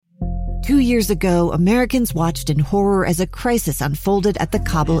2 years ago, Americans watched in horror as a crisis unfolded at the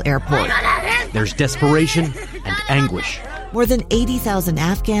Kabul airport. There's desperation and anguish. More than 80,000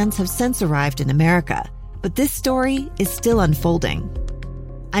 Afghans have since arrived in America, but this story is still unfolding.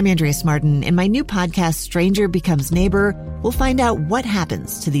 I'm Andrea Martin. In my new podcast, Stranger Becomes Neighbor, we'll find out what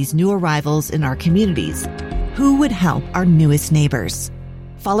happens to these new arrivals in our communities. Who would help our newest neighbors?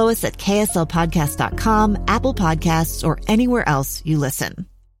 Follow us at kslpodcast.com, Apple Podcasts, or anywhere else you listen.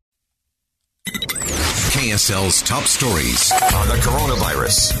 KSL's top stories on the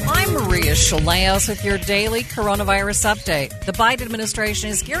coronavirus. I'm Maria Shilaos with your daily coronavirus update. The Biden administration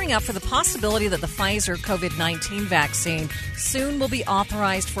is gearing up for the possibility that the Pfizer COVID-19 vaccine soon will be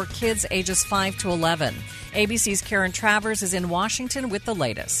authorized for kids ages 5 to 11. ABC's Karen Travers is in Washington with the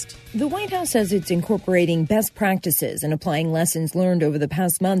latest. The White House says it's incorporating best practices and applying lessons learned over the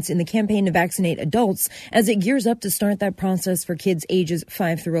past months in the campaign to vaccinate adults as it gears up to start that process for kids ages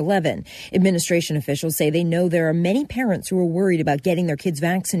 5 through 11. Administration officials say they know there are many parents who are worried about getting their kids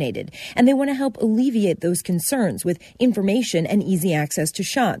vaccinated, and they want to help alleviate those concerns with information and easy access to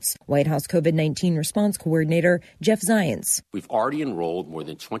shots. White House COVID-19 response coordinator Jeff Zients. We've already enrolled more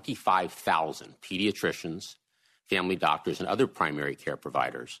than 25,000 pediatricians, family doctors, and other primary care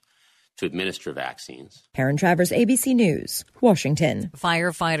providers to administer vaccines. Karen Travers, ABC News, Washington.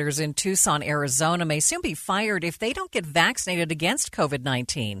 Firefighters in Tucson, Arizona may soon be fired if they don't get vaccinated against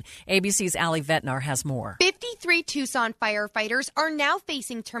COVID-19. ABC's Ali Vetnar has more. 53 Tucson firefighters are now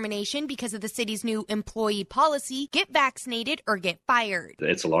facing termination because of the city's new employee policy, get vaccinated or get fired.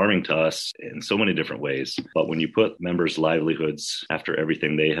 It's alarming to us in so many different ways. But when you put members' livelihoods after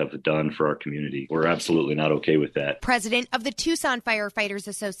everything they have done for our community, we're absolutely not okay with that. President of the Tucson Firefighters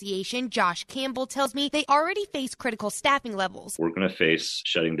Association, Josh Campbell, tells me they already face critical staffing levels. We're going to face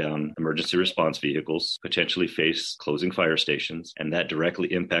shutting down emergency response vehicles, potentially face closing fire stations, and that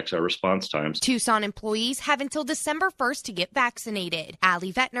directly impacts our response times. Tucson employees have until December 1st to get vaccinated.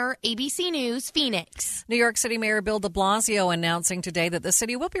 Ali Vetner, ABC News, Phoenix. New York City Mayor Bill de Blasio announcing today that the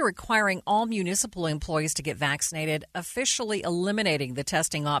city will be requiring all municipal employees to get vaccinated, officially eliminating the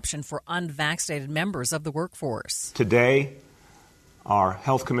testing option for unvaccinated members of the workforce. Today, our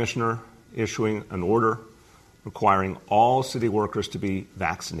health commissioner issuing an order requiring all city workers to be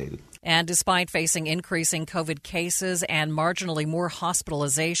vaccinated. And despite facing increasing COVID cases and marginally more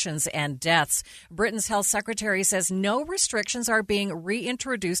hospitalizations and deaths, Britain's health secretary says no restrictions are being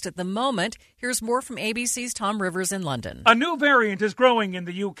reintroduced at the moment. Here's more from ABC's Tom Rivers in London. A new variant is growing in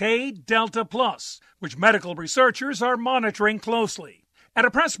the UK, Delta Plus, which medical researchers are monitoring closely. At a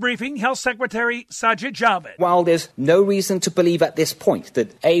press briefing, Health Secretary Sajid Javid. While there's no reason to believe at this point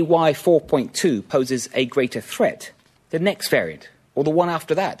that AY4.2 poses a greater threat, the next variant, or the one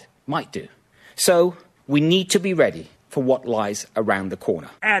after that, might do. So we need to be ready for what lies around the corner.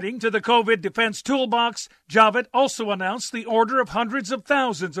 Adding to the COVID defense toolbox, Javid also announced the order of hundreds of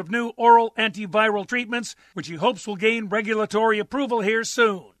thousands of new oral antiviral treatments, which he hopes will gain regulatory approval here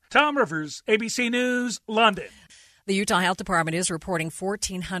soon. Tom Rivers, ABC News, London. The Utah Health Department is reporting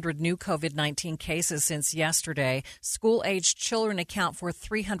 1,400 new COVID-19 cases since yesterday. School-aged children account for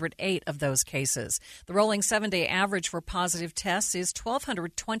 308 of those cases. The rolling 7-day average for positive tests is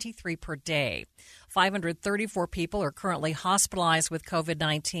 1,223 per day. 534 people are currently hospitalized with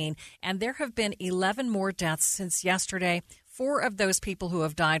COVID-19, and there have been 11 more deaths since yesterday. 4 of those people who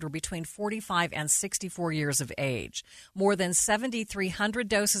have died were between 45 and 64 years of age. More than 7,300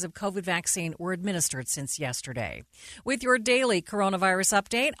 doses of COVID vaccine were administered since yesterday. With your daily coronavirus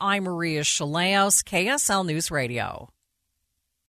update, I'm Maria Shilaos, KSL News Radio.